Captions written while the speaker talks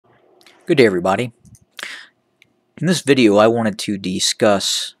Good day, everybody. In this video, I wanted to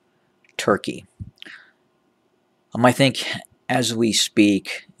discuss Turkey. I think as we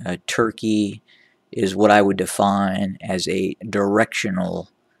speak, Turkey is what I would define as a directional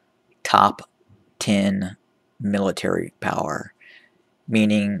top 10 military power.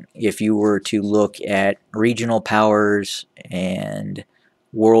 Meaning, if you were to look at regional powers and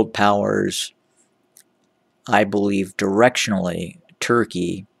world powers, I believe directionally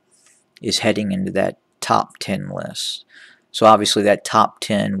Turkey is heading into that top 10 list. So obviously that top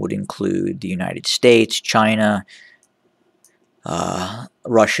 10 would include the United States, China,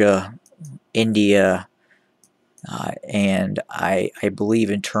 Russia, India, and I believe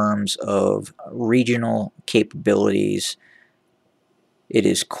in terms of regional capabilities, it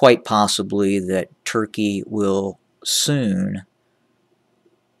is quite possibly that Turkey will soon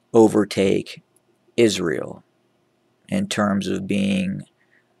overtake Israel in terms of being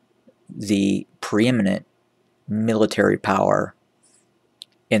the preeminent military power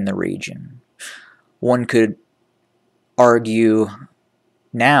in the region. One could argue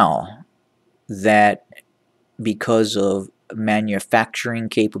now that because of manufacturing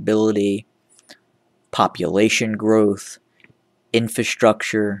capability, population growth,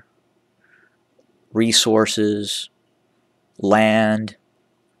 infrastructure, resources, land,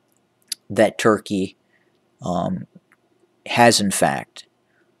 that Turkey has in fact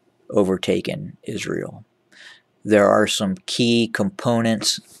overtaken Israel. There are some key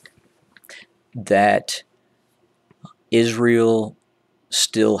components that Israel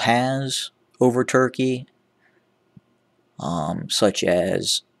still has over Turkey, such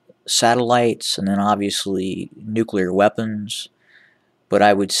as satellites and then obviously nuclear weapons. But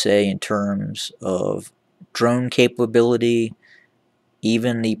I would say in terms of drone capability,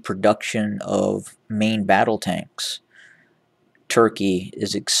 even the production of main battle tanks, Turkey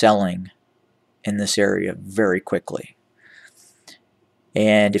is excelling in this area very quickly.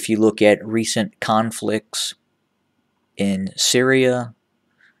 And if you look at recent conflicts in Syria,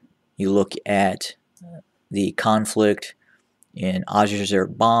 you look at the conflict in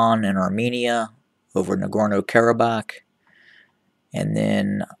Azerbaijan and Armenia over Nagorno-Karabakh, and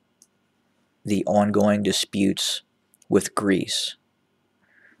then the ongoing disputes with Greece.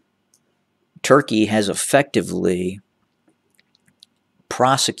 Turkey has effectively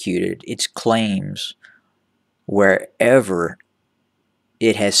prosecuted its claims wherever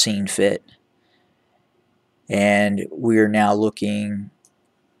it has seen fit. And we are now looking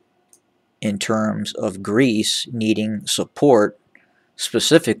in terms of Greece needing support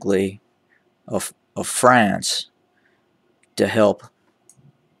specifically of France to help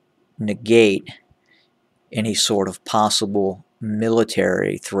negate any sort of possible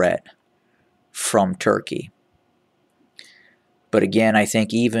military threat from Turkey. But again, I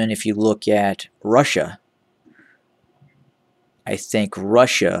think even if you look at Russia, I think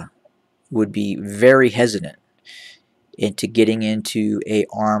Russia would be very hesitant into getting into a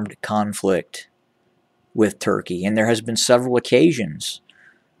armed conflict with Turkey. And there has been several occasions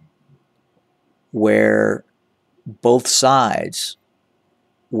where both sides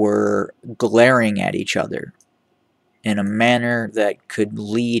were glaring at each other in a manner that could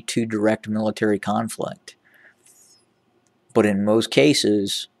lead to direct military conflict. But in most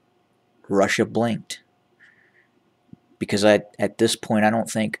cases, Russia blinked. Because at this point, I don't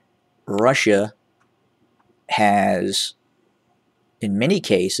think Russia has, in many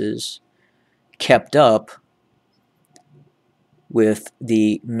cases, kept up with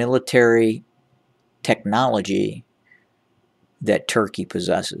the military technology that Turkey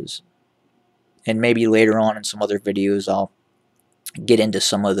possesses. And maybe later on in some other videos I'll get into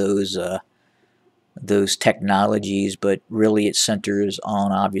some of those technologies, but really it centers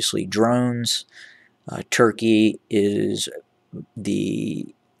on obviously drones. Turkey is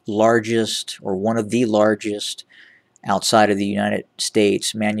the largest, or one of the largest outside of the United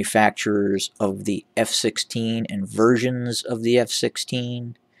States, manufacturers of the F-16 and versions of the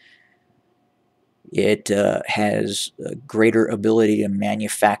F-16. It has a greater ability to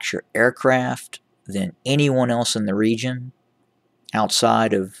manufacture aircraft than anyone else in the region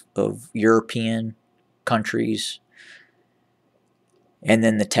outside of European countries. And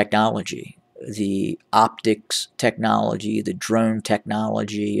then the technology, the optics technology, the drone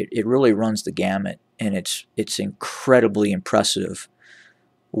technology, it really runs the gamut, and it's incredibly impressive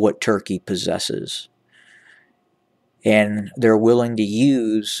what Turkey possesses. And they're willing to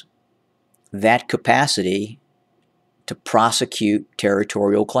use that capacity to prosecute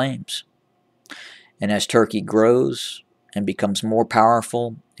territorial claims. And as Turkey grows and becomes more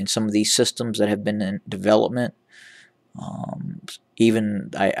powerful in some of these systems that have been in development,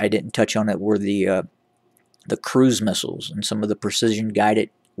 Even I didn't touch on it were the cruise missiles and some of the precision guided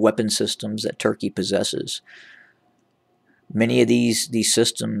weapon systems that Turkey possesses. Many of these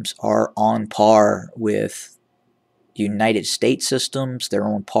systems are on par with United States systems. They're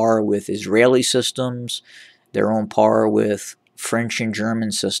on par with Israeli systems. They're on par with French and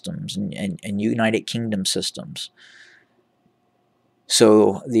German systems and United Kingdom systems.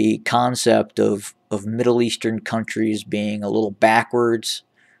 So the concept of Middle Eastern countries being a little backwards,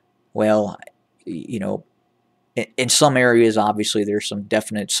 well, you know, in some areas, obviously, there's some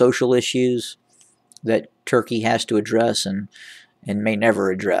definite social issues that Turkey has to address and may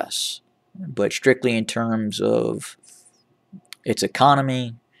never address. But strictly in terms of its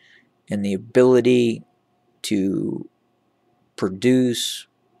economy and the ability to produce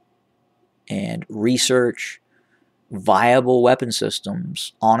and research viable weapon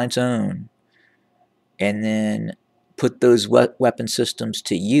systems on its own and then put those weapon systems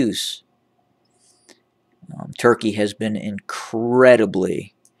to use, Turkey has been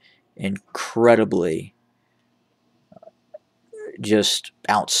incredibly just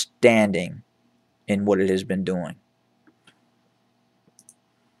outstanding in what it has been doing.